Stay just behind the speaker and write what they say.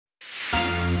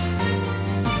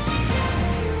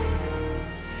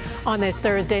On this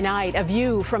Thursday night, a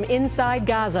view from inside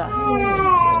Gaza.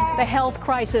 The health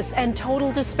crisis and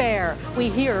total despair. We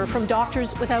hear from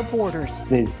Doctors Without Borders.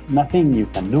 There's nothing you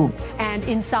can do. And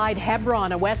inside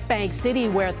Hebron, a West Bank city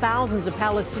where thousands of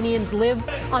Palestinians live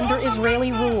under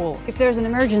Israeli rule. If there's an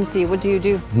emergency, what do you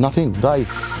do? Nothing, die.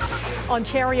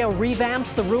 Ontario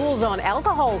revamps the rules on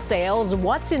alcohol sales,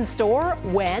 what's in store,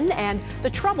 when, and the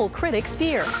trouble critics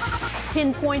fear.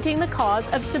 Pinpointing the cause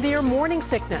of severe morning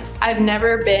sickness. I've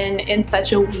never been in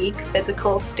such a weak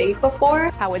physical state before.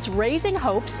 How it's raising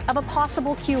hopes of a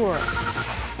possible cure.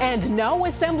 And no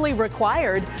assembly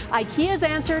required, IKEA's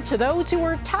answer to those who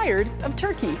are tired of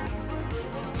turkey.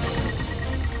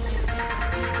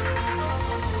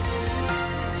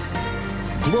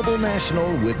 Global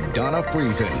National with Donna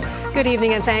Friesen. Good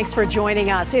evening and thanks for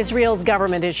joining us. Israel's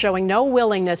government is showing no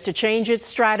willingness to change its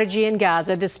strategy in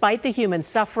Gaza despite the human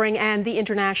suffering and the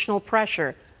international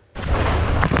pressure.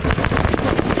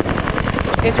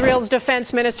 Israel's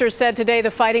defense minister said today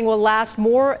the fighting will last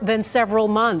more than several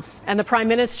months, and the prime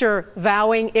minister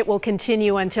vowing it will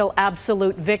continue until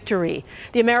absolute victory.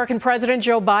 The American president,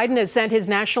 Joe Biden, has sent his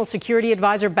national security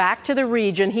advisor back to the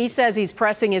region. He says he's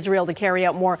pressing Israel to carry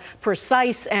out more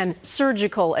precise and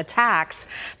surgical attacks.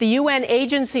 The UN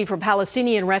Agency for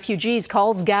Palestinian Refugees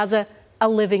calls Gaza a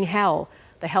living hell.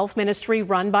 The health ministry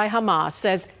run by Hamas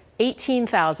says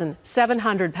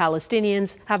 18,700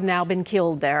 Palestinians have now been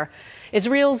killed there.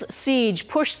 Israel's siege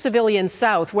pushed civilians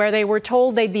south, where they were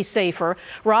told they'd be safer.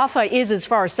 Rafah is as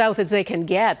far south as they can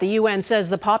get. The UN says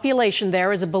the population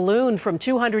there is a balloon from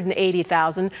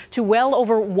 280,000 to well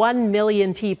over 1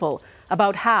 million people,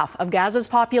 about half of Gaza's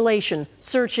population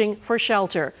searching for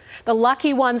shelter. The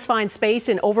lucky ones find space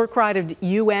in overcrowded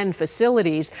UN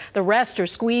facilities. The rest are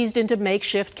squeezed into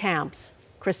makeshift camps.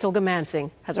 Crystal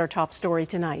Goomansingh has our top story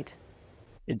tonight.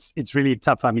 It's really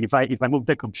tough. I mean, if I move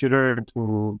the computer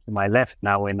to my left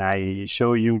now and I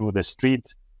show you the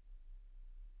street,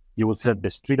 you will see that the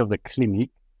street of the clinic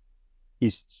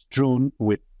is strewn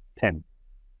with tents.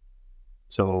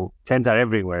 So tents are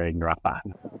everywhere in Rafah.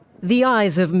 The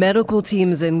eyes of medical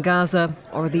teams in Gaza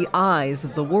are the eyes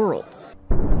of the world.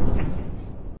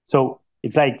 So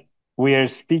it's like we are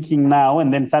speaking now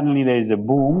and then suddenly there is a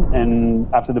boom, and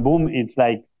after the boom, it's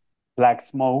like black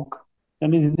smoke.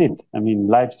 And this is it. I mean,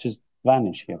 lives just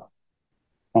vanish here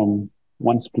from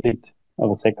one split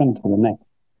of a second to the next.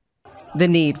 The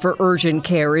need for urgent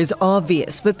care is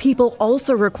obvious, but people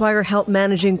also require help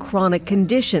managing chronic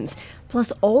conditions,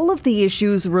 plus all of the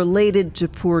issues related to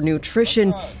poor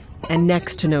nutrition and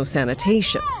next to no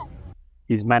sanitation.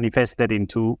 It's manifested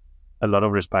into a lot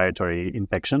of respiratory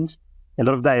infections, a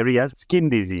lot of diarrhea, skin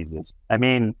diseases. I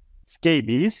mean,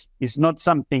 scabies is not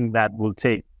something that will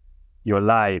take your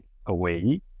life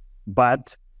away,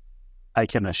 but I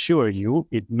can assure you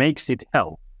it makes it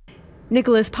hell.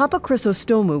 Nicholas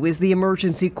Papachrysostomou is the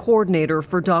emergency coordinator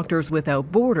for Doctors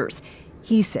Without Borders.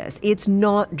 He says it's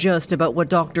not just about what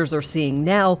doctors are seeing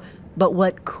now, but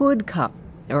what could come.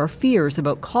 There are fears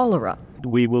about cholera.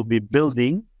 We will be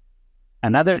building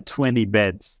another 20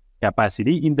 beds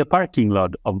capacity in the parking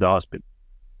lot of the hospital.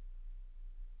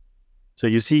 So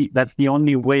you see, that's the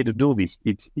only way to do this.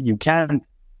 You can't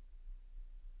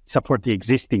support the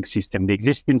existing system. The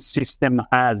existing system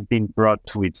has been brought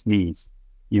to its knees.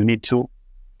 You need to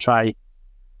try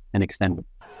and extend it.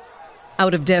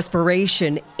 Out of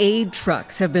desperation, aid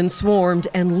trucks have been swarmed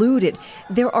and looted.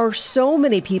 There are so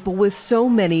many people with so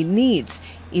many needs.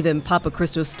 Even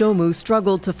Papachrysostomou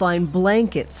struggled to find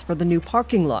blankets for the new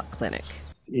parking lot clinic.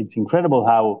 It's incredible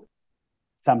how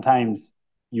sometimes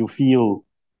you feel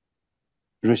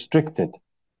restricted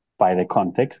by the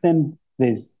context, and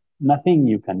there's nothing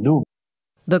you can do.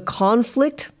 The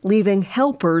conflict leaving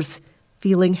helpers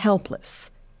feeling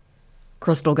helpless.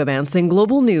 Crystal Goomansingh,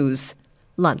 Global News,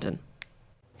 London.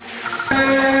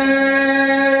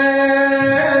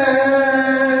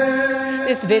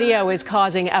 This video is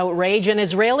causing outrage. An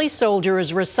Israeli soldier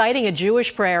is reciting a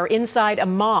Jewish prayer inside a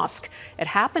mosque. It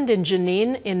happened in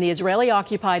Jenin in the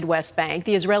Israeli-occupied West Bank.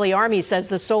 The Israeli army says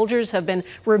the soldiers have been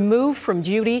removed from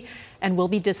duty and will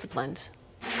be disciplined.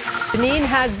 Jenin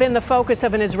has been the focus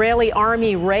of an Israeli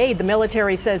army raid. The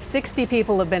military says 60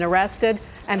 people have been arrested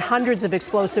and hundreds of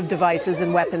explosive devices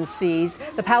and weapons seized.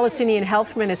 The Palestinian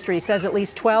Health Ministry says at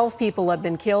least 12 people have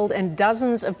been killed and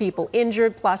dozens of people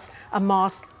injured, plus a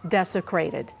mosque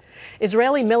desecrated.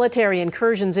 Israeli military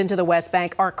incursions into the West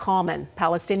Bank are common.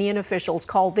 Palestinian officials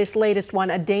call this latest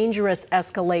one a dangerous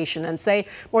escalation and say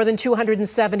more than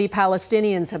 270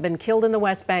 Palestinians have been killed in the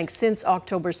West Bank since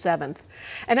October 7th.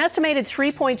 An estimated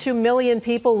 3.2 million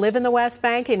people live in the West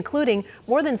Bank, including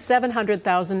more than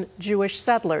 700,000 Jewish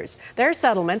settlers. Their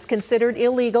settlements, considered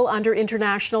illegal under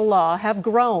international law, have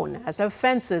grown, as have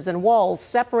fences and walls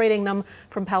separating them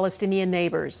from Palestinian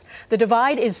neighbors. The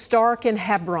divide is stark in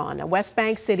Hebron, a West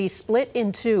Bank city split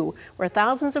in two, where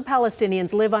thousands of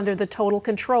Palestinians live under the total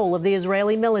control of the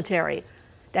Israeli military.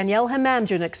 Daniele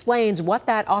Hamamdjian explains what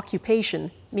that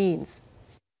occupation means.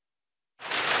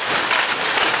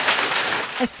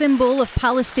 A symbol of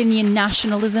Palestinian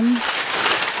nationalism,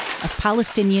 of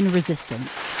Palestinian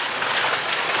resistance.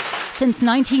 Since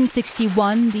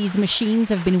 1961, these machines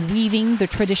have been weaving the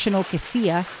traditional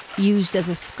keffiyeh, used as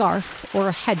a scarf or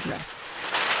a headdress.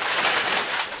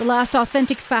 The last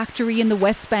authentic factory in the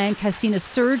West Bank has seen a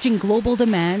surge in global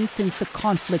demand since the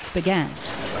conflict began.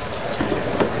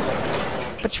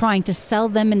 But trying to sell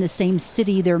them in the same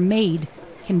city they're made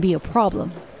can be a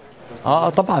problem.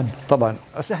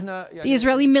 The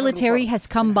Israeli military has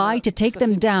come by to take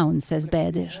them down, says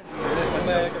Bader.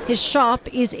 His shop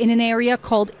is in an area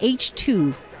called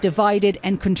H2, divided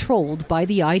and controlled by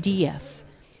the IDF.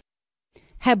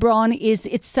 Hebron is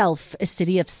itself a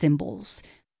city of symbols.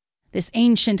 This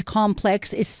ancient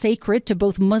complex is sacred to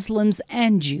both Muslims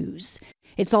and Jews.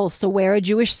 It's also where a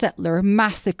Jewish settler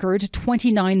massacred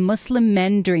 29 Muslim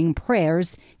men during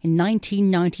prayers in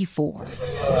 1994.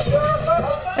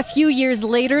 A few years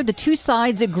later, the two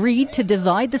sides agreed to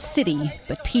divide the city,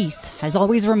 but peace has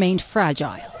always remained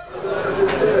fragile.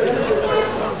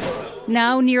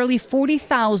 Now nearly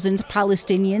 40,000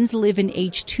 Palestinians live in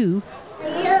H2,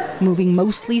 moving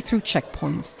mostly through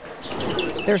checkpoints.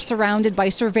 They're surrounded by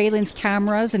surveillance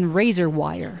cameras and razor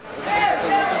wire,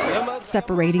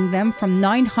 separating them from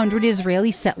 900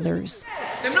 Israeli settlers,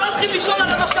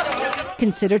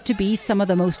 considered to be some of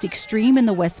the most extreme in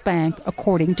the West Bank,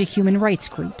 according to human rights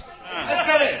groups.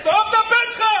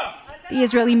 The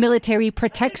Israeli military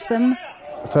protects them.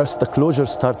 First, the closure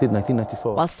started in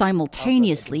 1994. While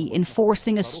simultaneously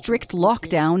enforcing a strict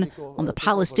lockdown on the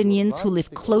Palestinians who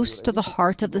live close to the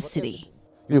heart of the city.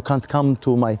 You can't come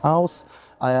to my house.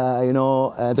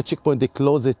 The checkpoint, they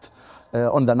close it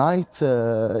on the night.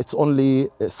 It's only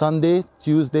Sunday,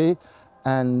 Tuesday,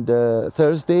 and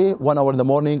Thursday, 1 hour in the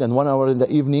morning and 1 hour in the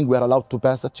evening. We are allowed to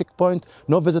pass the checkpoint.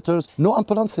 No visitors, no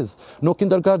ambulances, no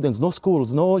kindergartens, no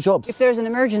schools, no jobs. If there's an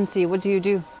emergency, what do you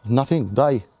do? Nothing,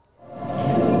 die.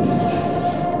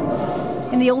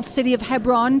 In the old city of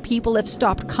Hebron, people have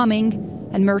stopped coming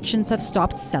and merchants have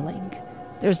stopped selling.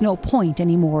 There's no point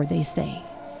anymore, they say.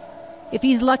 If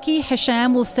he's lucky,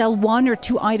 Hisham will sell 1 or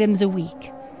 2 items a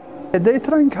week. They're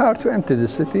trying hard to empty the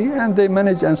city, and they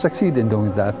manage and succeed in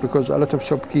doing that because a lot of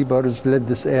shopkeepers left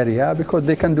this area because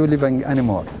they can't do living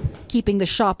anymore. Keeping the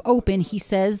shop open, he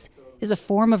says, is a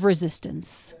form of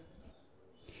resistance.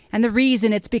 And the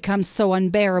reason it's become so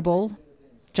unbearable,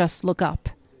 just look up.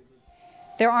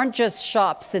 There aren't just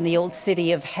shops in the old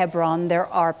city of Hebron. There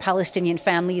are Palestinian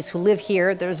families who live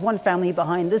here. There's one family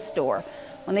behind this door.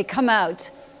 When they come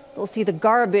out, they'll see the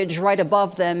garbage right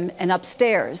above them, and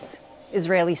upstairs,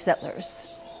 Israeli settlers.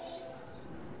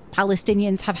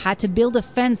 Palestinians have had to build a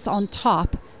fence on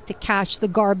top to catch the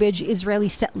garbage Israeli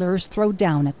settlers throw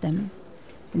down at them.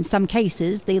 In some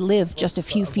cases, they live just a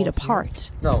few feet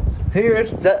apart. Now, here,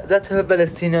 that's a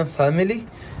Palestinian family.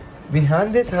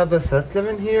 Behind it, have a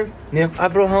settlement here near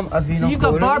Abraham Avinu. So you've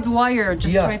got barbed wire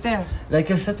just right there. Like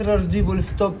a settler, people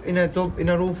stop in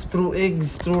a roof, through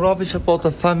eggs, through rubbish about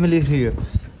a family here.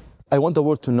 I want the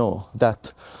world to know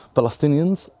that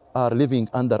Palestinians are living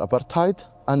under apartheid,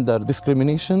 under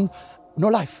discrimination, no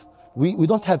life. We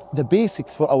don't have the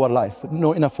basics for our life.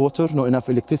 No enough water, no enough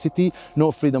electricity,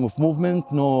 no freedom of movement,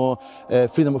 no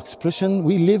freedom of expression.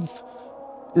 We live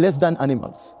less than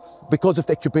animals because of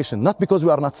the occupation, not because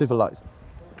we are not civilized.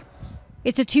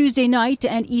 It's a Tuesday night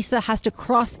and Issa has to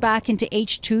cross back into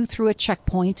H2 through a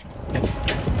checkpoint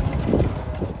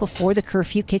before the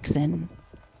curfew kicks in.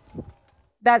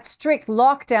 That strict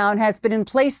lockdown has been in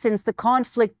place since the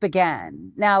conflict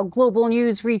began. Now, Global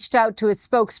News reached out to a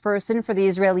spokesperson for the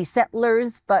Israeli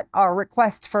settlers, but our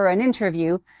request for an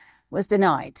interview was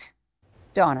denied.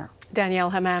 Donna. Daniele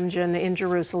Hamamdjian in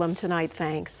Jerusalem tonight.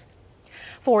 Thanks.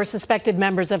 4 suspected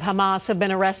members of Hamas have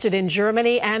been arrested in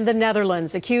Germany and the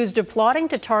Netherlands, accused of plotting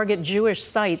to target Jewish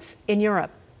sites in Europe.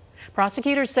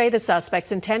 Prosecutors say the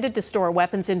suspects intended to store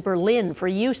weapons in Berlin for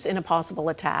use in a possible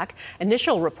attack.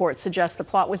 Initial reports suggest the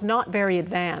plot was not very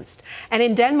advanced. And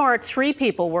in Denmark, 3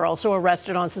 people were also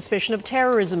arrested on suspicion of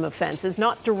terrorism offenses,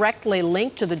 not directly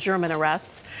linked to the German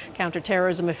arrests.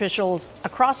 Counterterrorism officials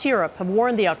across Europe have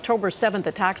warned the October 7th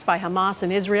attacks by Hamas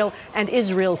in Israel and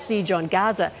Israel's siege on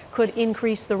Gaza could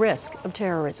increase the risk of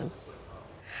terrorism.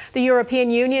 The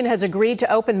European Union has agreed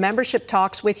to open membership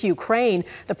talks with Ukraine.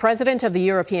 The president of the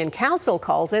European Council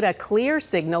calls it a clear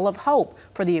signal of hope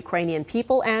for the Ukrainian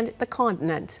people and the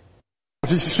continent.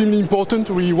 This is extremely important.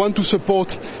 We want to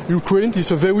support Ukraine.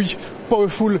 It's a very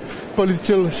powerful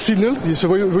political signal. It's a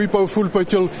very powerful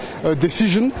political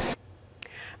decision.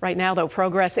 Right now, though,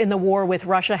 progress in the war with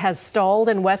Russia has stalled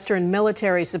and Western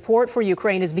military support for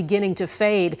Ukraine is beginning to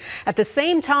fade. At the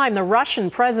same time, the Russian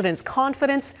president's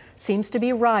confidence seems to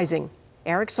be rising.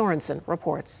 Eric Sorensen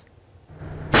reports.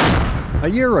 A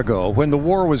year ago, when the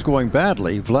war was going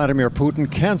badly, Vladimir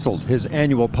Putin canceled his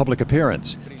annual public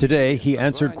appearance. Today, he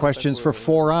answered questions for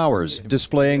 4 hours,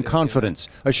 displaying confidence,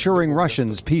 assuring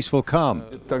Russians peace will come.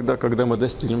 There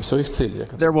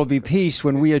will be peace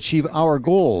when we achieve our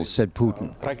goals, said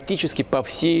Putin.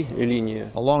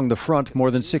 Along the front,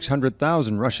 more than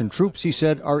 600,000 Russian troops, he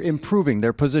said, are improving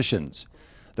their positions.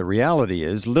 The reality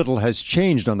is little has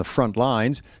changed on the front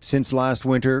lines since last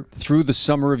winter, through the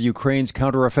summer of Ukraine's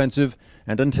counteroffensive,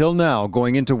 and until now,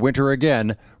 going into winter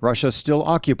again, Russia still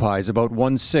occupies about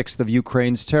 1/6 of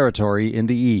Ukraine's territory in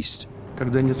the east.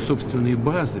 Yet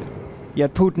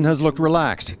Putin has looked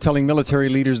relaxed, telling military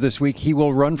leaders this week he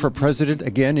will run for president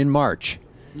again in March.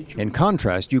 In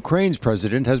contrast, Ukraine's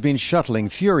president has been shuttling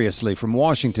furiously from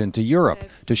Washington to Europe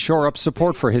to shore up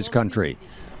support for his country.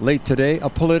 Late today, a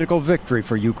political victory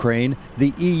for Ukraine.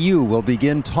 The EU will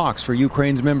begin talks for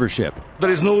Ukraine's membership. There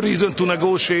is no reason to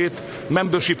negotiate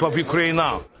membership of Ukraine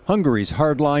now. Hungary's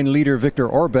hardline leader Viktor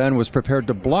Orban was prepared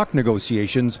to block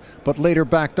negotiations, but later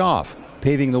backed off,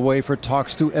 paving the way for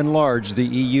talks to enlarge the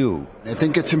EU. I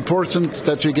think it's important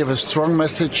that we give a strong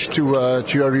message to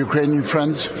our Ukrainian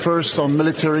friends, first on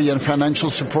military and financial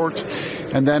support,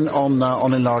 and then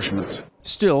on enlargement.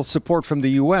 Still, support from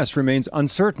the U.S. remains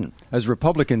uncertain, as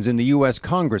Republicans in the U.S.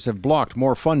 Congress have blocked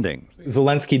more funding.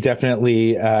 Zelensky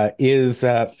definitely is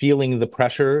feeling the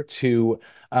pressure to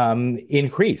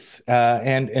increase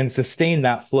and sustain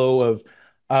that flow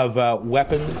of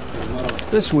weapons.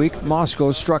 This week,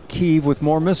 Moscow struck Kyiv with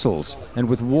more missiles, and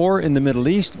with war in the Middle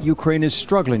East, Ukraine is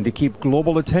struggling to keep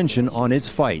global attention on its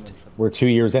fight. We're 2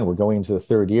 years in, we're going into the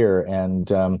 3rd year,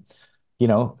 and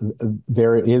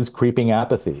there is creeping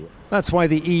apathy. That's why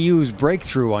the EU's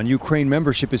breakthrough on Ukraine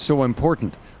membership is so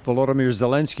important. Volodymyr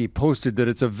Zelensky posted that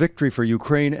it's a victory for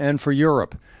Ukraine and for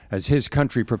Europe, as his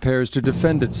country prepares to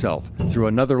defend itself through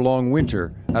another long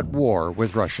winter at war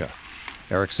with Russia.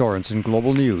 Eric Sorensen,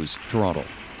 Global News, Toronto.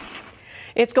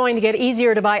 It's going to get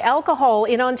easier to buy alcohol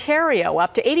in Ontario.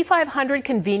 Up to 8,500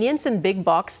 convenience and big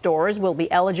box stores will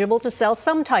be eligible to sell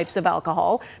some types of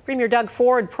alcohol. Premier Doug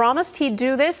Ford promised he'd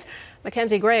do this.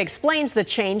 Mackenzie Gray explains the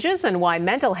changes and why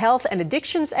mental health and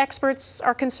addictions experts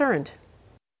are concerned.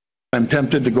 I'm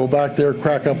tempted to go back there,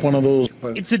 crack up one of those.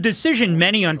 It's a decision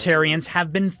many Ontarians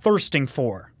have been thirsting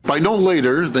for. By no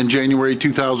later than January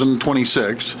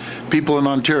 2026, people in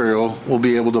Ontario will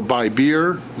be able to buy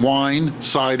beer, wine,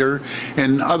 cider,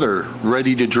 and other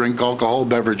ready-to-drink alcohol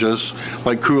beverages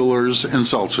like coolers and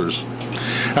seltzers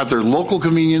at their local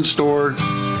convenience store.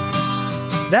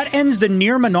 That ends the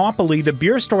near monopoly the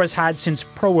beer store has had since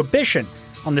Prohibition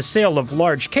on the sale of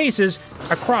large cases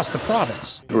across the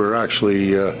province. We're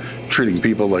actually treating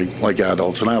people like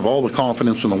adults, and I have all the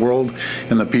confidence in the world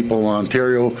in the people in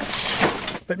Ontario.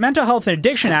 But mental health and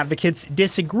addiction advocates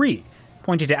disagree,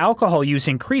 pointing to alcohol use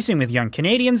increasing with young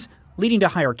Canadians, leading to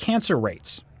higher cancer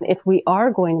rates. If we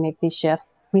are going to make these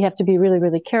shifts, we have to be really,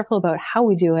 really careful about how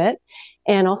we do it.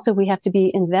 And also we have to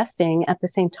be investing at the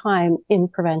same time in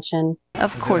prevention.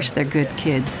 Of course they're good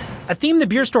kids. A theme the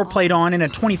beer store played on in a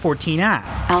 2014 ad.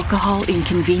 Alcohol in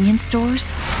convenience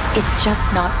stores? It's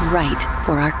just not right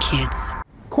for our kids.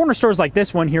 Corner stores like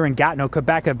this one here in Gatineau,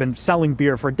 Quebec have been selling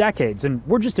beer for decades, and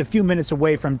we're just a few minutes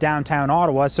away from downtown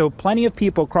Ottawa, so plenty of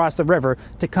people cross the river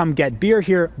to come get beer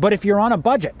here. But if you're on a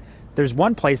budget, there's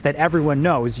one place that everyone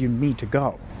knows you need to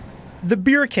go. The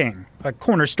Beer King, a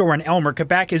corner store in Elmer,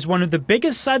 Quebec, is one of the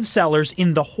biggest sud sellers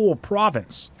in the whole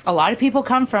province. A lot of people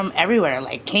come from everywhere,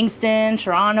 like Kingston,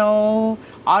 Toronto,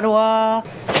 Ottawa.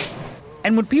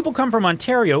 And when people come from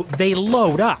Ontario, they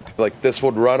load up. Like this is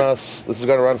going to run us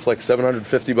like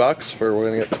 $750 for, we're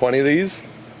going to get 20 of these.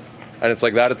 And it's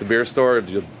like that at the beer store.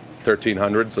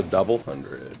 1,300, so double.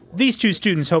 These two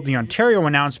students hope the Ontario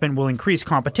announcement will increase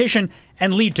competition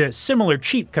and lead to similar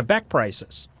cheap Quebec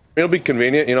prices. It'll be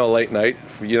convenient, late night,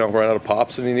 run out of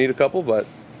pops and you need a couple, but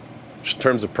just in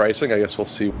terms of pricing, I guess we'll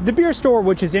see. The beer store,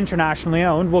 which is internationally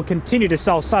owned, will continue to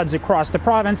sell suds across the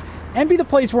province and be the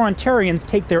place where Ontarians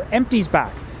take their empties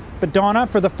back. But Donna,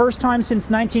 for the first time since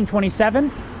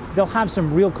 1927, they'll have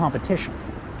some real competition.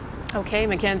 Okay,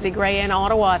 Mackenzie Gray in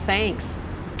Ottawa, thanks.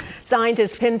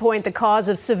 Scientists pinpoint the cause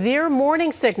of severe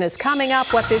morning sickness. Coming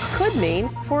up, what this could mean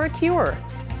for a cure.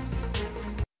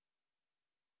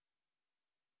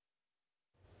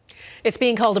 It's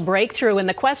being called a breakthrough in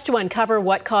the quest to uncover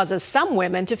what causes some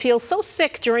women to feel so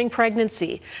sick during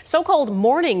pregnancy. So-called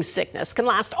morning sickness can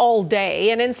last all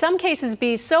day and in some cases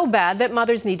be so bad that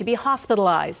mothers need to be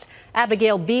hospitalized.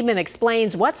 Abigail Beeman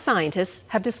explains what scientists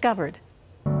have discovered.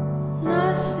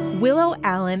 Willow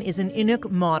Allen is an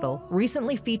Inuk model,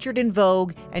 recently featured in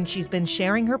Vogue, and she's been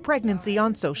sharing her pregnancy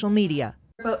on social media.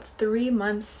 About 3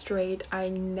 months straight, I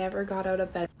never got out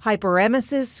of bed.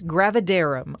 Hyperemesis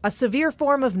gravidarum, a severe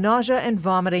form of nausea and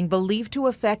vomiting believed to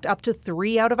affect up to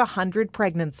 3 out of 100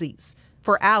 pregnancies.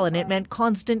 For Allen, it meant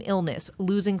constant illness,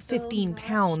 losing 15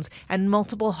 pounds, and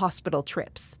multiple hospital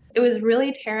trips. It was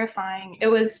really terrifying.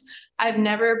 I've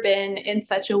never been in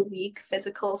such a weak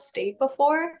physical state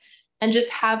before, and just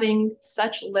having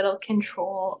such little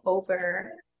control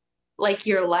over,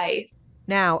 your life.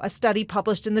 Now, a study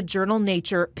published in the journal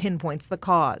Nature pinpoints the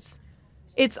cause.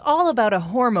 It's all about a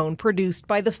hormone produced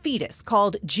by the fetus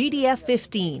called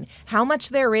GDF15, how much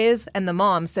there is, and the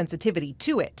mom's sensitivity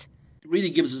to it. It really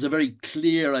gives us a very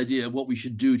clear idea of what we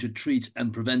should do to treat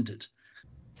and prevent it.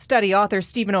 Study author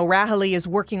Stephen O'Rahilly is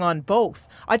working on both.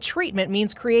 A treatment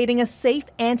means creating a safe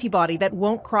antibody that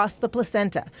won't cross the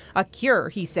placenta. A cure,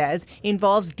 he says,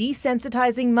 involves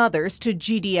desensitizing mothers to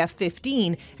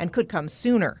GDF15 and could come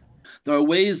sooner. There are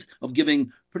ways of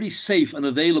giving pretty safe and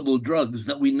available drugs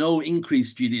that we know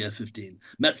increase GDF15.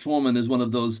 Metformin is one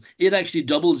of those. It actually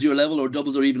doubles your level or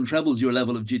doubles or even trebles your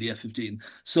level of GDF15.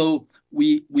 So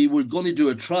we were going to do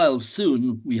a trial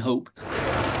soon, we hope.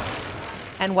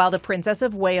 And while the Princess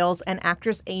of Wales and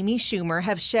actress Amy Schumer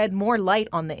have shed more light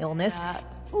on the illness,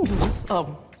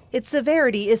 its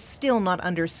severity is still not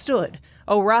understood.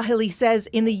 O'Rahilly says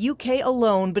in the UK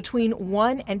alone, between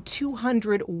 1 and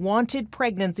 200 wanted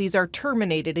pregnancies are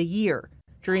terminated a year.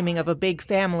 Dreaming of a big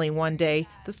family one day,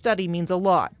 the study means a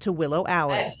lot to Willow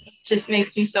Allen. It just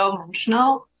makes me so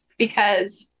emotional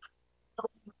because,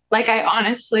 I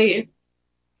honestly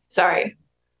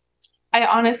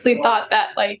thought that,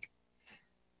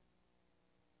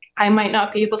 I might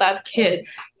not be able to have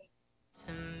kids.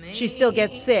 She still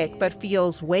gets sick, but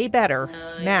feels way better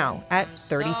now at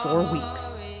 34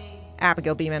 weeks.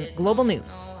 Abigail Beeman, Global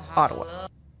News, Ottawa.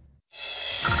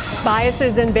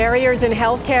 Biases and barriers in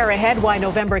healthcare ahead. Why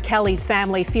November Kelly's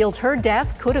family feels her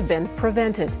death could have been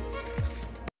prevented.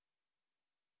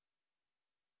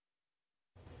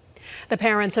 The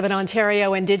parents of an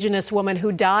Ontario Indigenous woman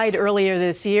who died earlier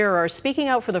this year are speaking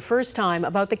out for the first time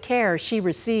about the care she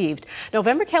received.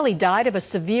 November Kelly died of a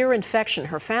severe infection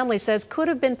her family says could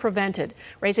have been prevented,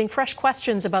 raising fresh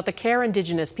questions about the care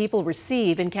Indigenous people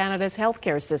receive in Canada's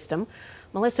healthcare system.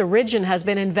 Melissa Ridgen has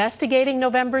been investigating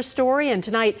November's story and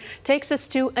tonight takes us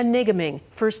to Enigaming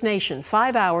First Nation,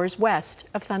 5 hours west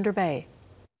of Thunder Bay.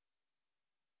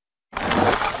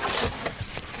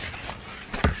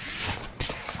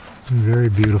 Very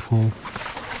beautiful.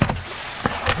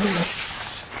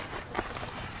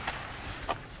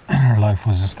 And her life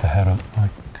was just ahead of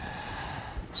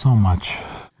so much.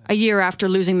 A year after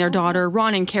losing their daughter,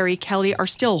 Ron and Carrie Kelly are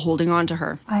still holding on to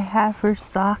her. I have her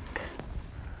sock.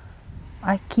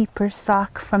 I keep her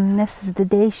sock from this is the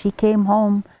day she came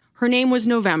home. Her name was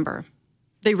November.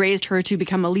 They raised her to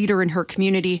become a leader in her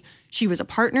community. She was a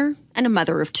partner and a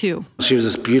mother of 2. She was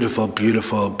this beautiful,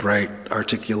 beautiful, bright,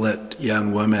 articulate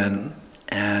young woman,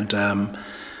 and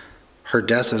her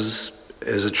death is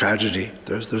a tragedy.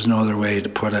 There's no other way to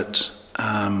put it.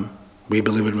 We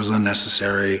believe it was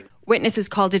unnecessary. Witnesses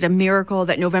called it a miracle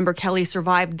that November Kelly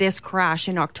survived this crash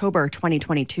in October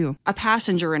 2022. A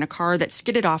passenger in a car that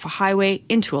skidded off a highway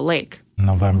into a lake.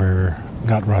 November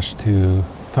got rushed to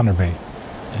Thunder Bay.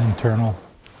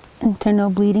 Internal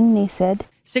bleeding, they said.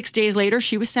 6 days later,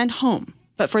 she was sent home.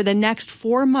 But for the next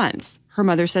 4 months, her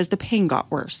mother says the pain got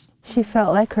worse. She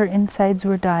felt like her insides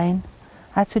were dying.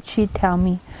 That's what she'd tell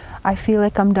me. I feel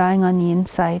like I'm dying on the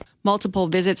inside. Multiple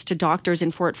visits to doctors in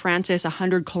Fort Frances,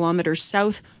 100 kilometers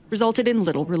south, resulted in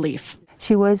little relief.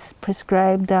 She was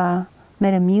prescribed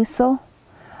Metamucil.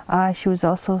 She was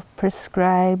also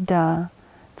prescribed,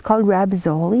 it's called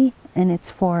Rabizoli, and it's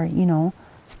for,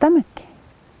 stomach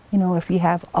you know, if you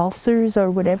have ulcers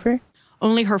or whatever.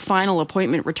 Only her final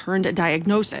appointment returned a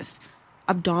diagnosis: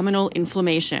 abdominal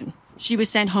inflammation. She was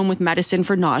sent home with medicine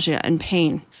for nausea and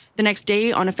pain. The next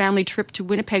day, on a family trip to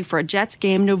Winnipeg for a Jets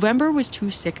game, November was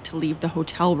too sick to leave the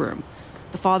hotel room.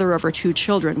 The father of her 2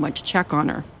 children went to check on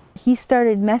her. He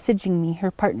started messaging me,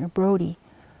 her partner Brody.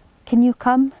 Can you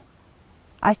come?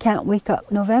 I can't wake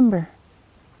up November.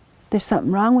 There's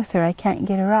something wrong with her. I can't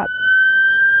get her up.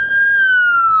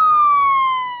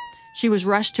 She was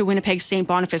rushed to Winnipeg St.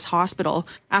 Boniface Hospital.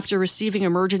 After receiving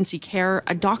emergency care,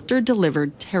 a doctor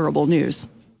delivered terrible news.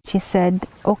 She said,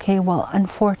 okay, well,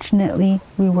 unfortunately,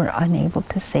 we were unable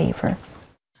to save her.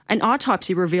 An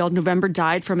autopsy revealed November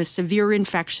died from a severe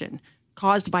infection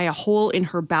caused by a hole in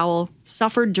her bowel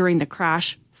suffered during the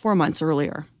crash 4 months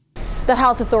earlier. The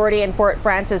health authority in Fort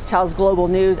Frances tells Global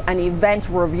News an event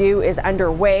review is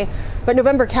underway, but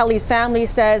November Kelly's family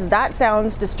says that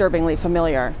sounds disturbingly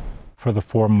familiar. For the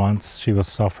 4 months, she was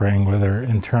suffering with her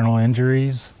internal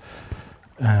injuries,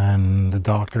 and the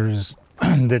doctors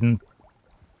didn't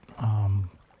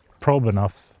probe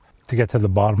enough to get to the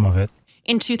bottom of it.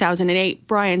 In 2008,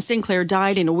 Brian Sinclair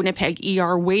died in a Winnipeg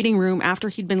ER waiting room after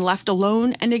he'd been left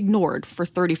alone and ignored for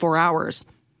 34 hours.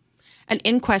 An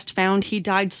inquest found he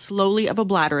died slowly of a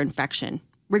bladder infection,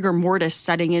 rigor mortis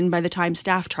setting in by the time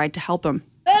staff tried to help him.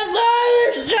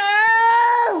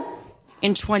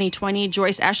 In 2020,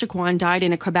 Joyce Echequan died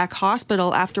in a Quebec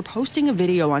hospital after posting a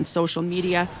video on social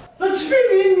media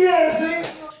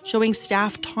showing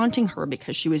staff taunting her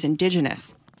because she was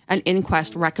Indigenous. An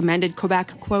inquest recommended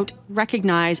Quebec, quote,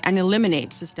 recognize and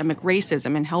eliminate systemic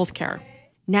racism in healthcare.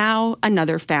 Now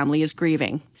another family is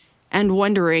grieving and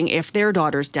wondering if their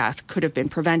daughter's death could have been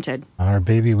prevented. Our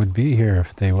baby would be here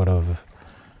if they would have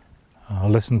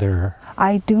listened to her.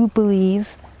 I do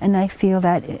believe and I feel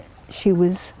that she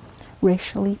was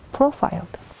racially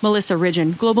profiled. Melissa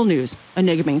Ridgen, Global News,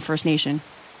 Onigaming First Nation.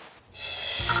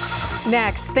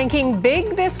 Next, thinking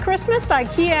big this Christmas,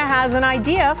 IKEA has an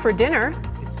idea for dinner.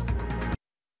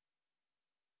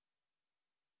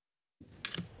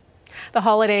 The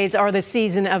holidays are the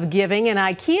season of giving, and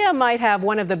IKEA might have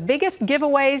one of the biggest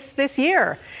giveaways this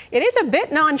year. It is a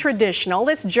bit non-traditional.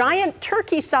 This giant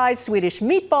turkey-sized Swedish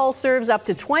meatball serves up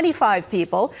to 25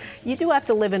 people. You do have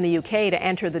to live in the UK to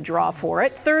enter the draw for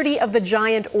it. 30 of the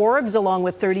giant orbs, along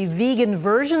with 30 vegan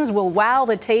versions, will wow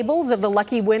the tables of the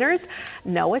lucky winners.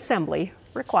 No assembly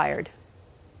required.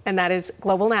 And that is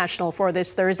Global National for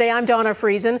this Thursday. I'm Donna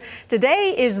Friesen.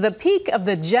 Today is the peak of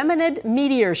the Geminid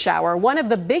meteor shower, one of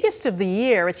the biggest of the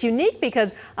year. It's unique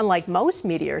because, unlike most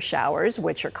meteor showers,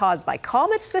 which are caused by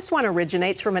comets, this one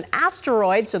originates from an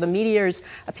asteroid, so the meteors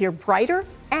appear brighter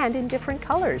and in different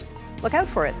colors. Look out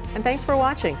for it. And thanks for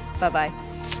watching. Bye-bye.